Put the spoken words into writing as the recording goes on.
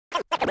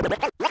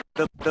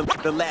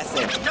The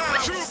lesson.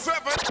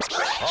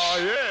 Oh,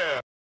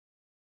 yeah.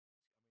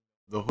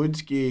 The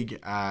Hoods gig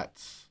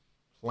at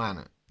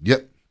Planet.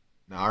 Yep.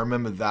 Now, I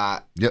remember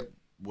that Yep.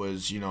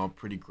 was,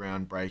 pretty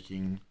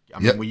groundbreaking. I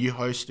mean, were you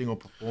hosting or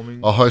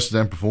performing? I hosted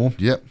and performed,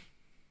 yep.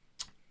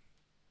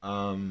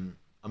 I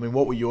mean,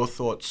 what were your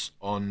thoughts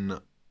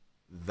on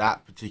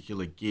that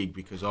particular gig?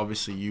 Because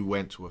obviously you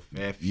went to a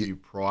fair few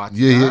prior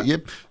to that.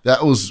 Yep.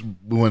 That was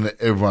when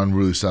everyone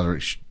really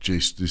started,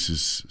 geez, this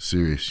is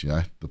serious,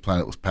 The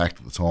Planet was packed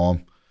at the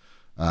time.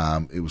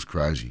 It was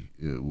crazy.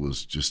 It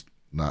was just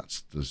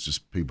nuts. There's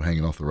just people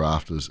hanging off the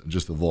rafters, and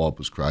just the vibe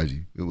was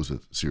crazy. It was a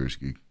serious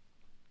gig.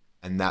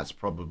 And that's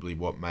probably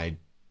what made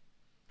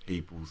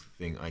people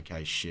think,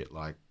 okay, shit,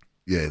 like...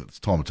 Yeah, it's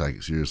time to take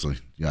it seriously.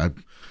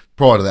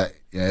 Prior to that,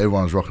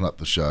 everyone was rocking up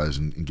the shows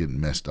and getting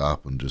messed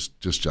up and just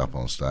jump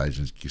on stage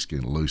and just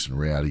getting loose and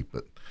rowdy.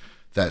 But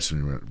that's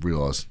when we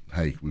realised,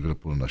 hey, we've got to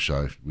put on a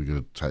show. We've got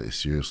to take this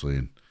seriously,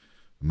 and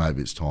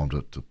maybe it's time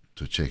to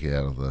check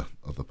out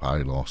of the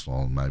party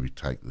lifestyle and maybe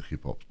take the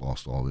hip hop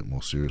lifestyle a bit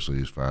more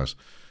seriously as far as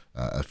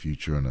a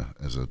future and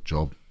as a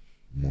job,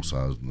 more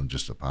so than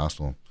just a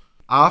pastime.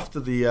 After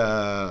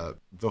the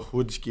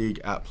Hoods gig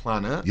at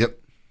Planet, yep,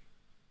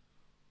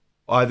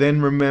 I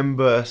then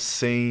remember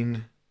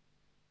seeing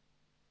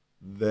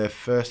their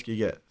first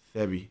gig at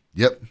Thebarton.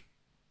 Yep.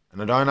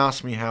 And don't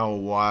ask me how or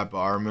why, but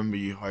I remember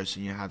you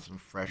hosting. You had some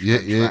fresh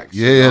tracks.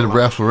 The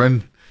Ralph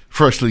Lauren,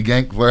 freshly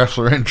ganked Ralph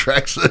Lauren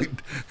tracksuit,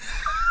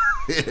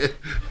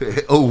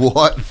 all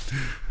white.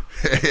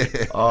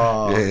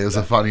 It was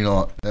a funny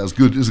night. That was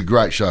good. It was a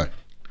great show.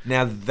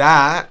 Now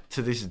that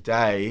to this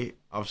day,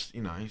 I've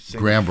seen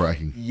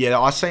groundbreaking.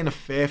 I've seen a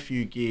fair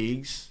few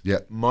gigs.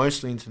 Yep.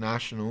 Mostly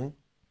international.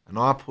 And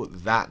I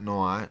put that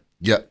night.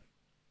 Yep.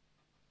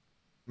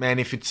 Man,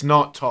 if it's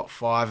not top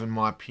 5 in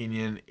my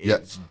opinion,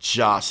 it's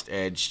just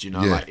edged.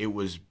 Like it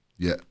was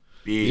big.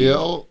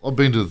 Yeah, I've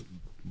been to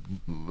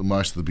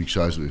most of the big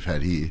shows that we've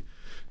had here,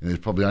 and there's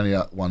probably only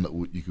one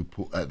that you could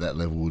put at that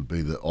level would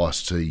be the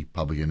Ice-T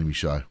Public Enemy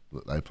show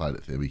that they played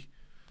at Thebarton.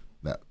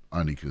 That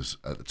only because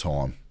at the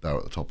time they were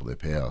at the top of their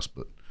powers,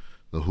 but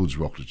the Hoods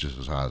rocked it just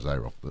as hard as they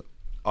rocked it.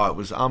 Oh, it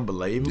was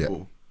unbelievable.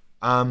 Yep.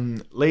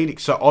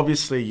 So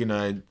obviously,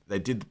 they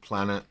did the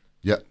Planet.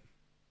 Yep.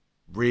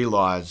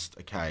 Realised,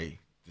 okay,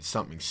 there's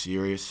something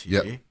serious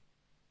here. Yep.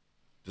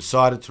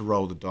 Decided to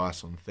roll the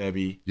dice on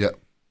Thebarton. Yep.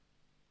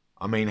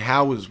 I mean,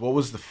 what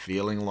was the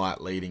feeling like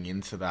leading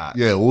into that?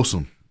 Yeah,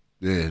 awesome.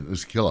 Yeah, it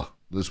was killer.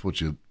 That's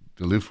what you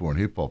live for in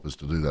hip hop, is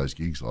to do those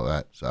gigs like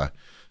that. So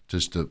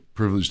just a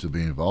privilege to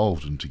be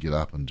involved and to get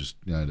up and just,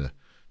 to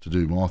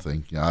do my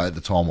thing. At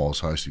the time I was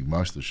hosting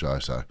most of the show,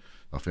 so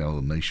I found a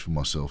little niche for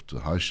myself to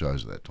host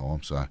shows at that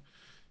time. So,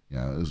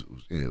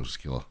 it was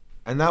killer.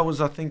 And that was,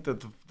 I think,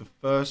 the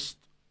first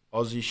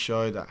Aussie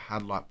show that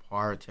had like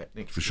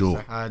pyrotechnics. For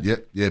sure. Had.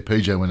 Yep. Yeah,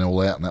 PJ went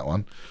all out in that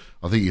one.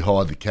 I think he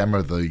hired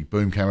the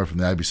boom camera from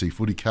the ABC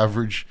footy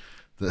coverage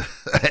that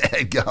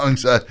had going.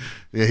 So,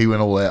 yeah, he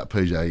went all out,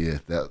 PJ. Yeah,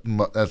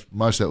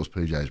 most of that was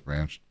PJ's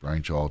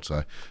brainchild.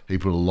 So he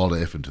put a lot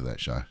of effort into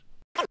that show.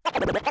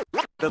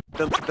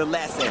 The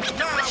lesson.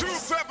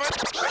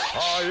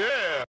 Oh, yeah.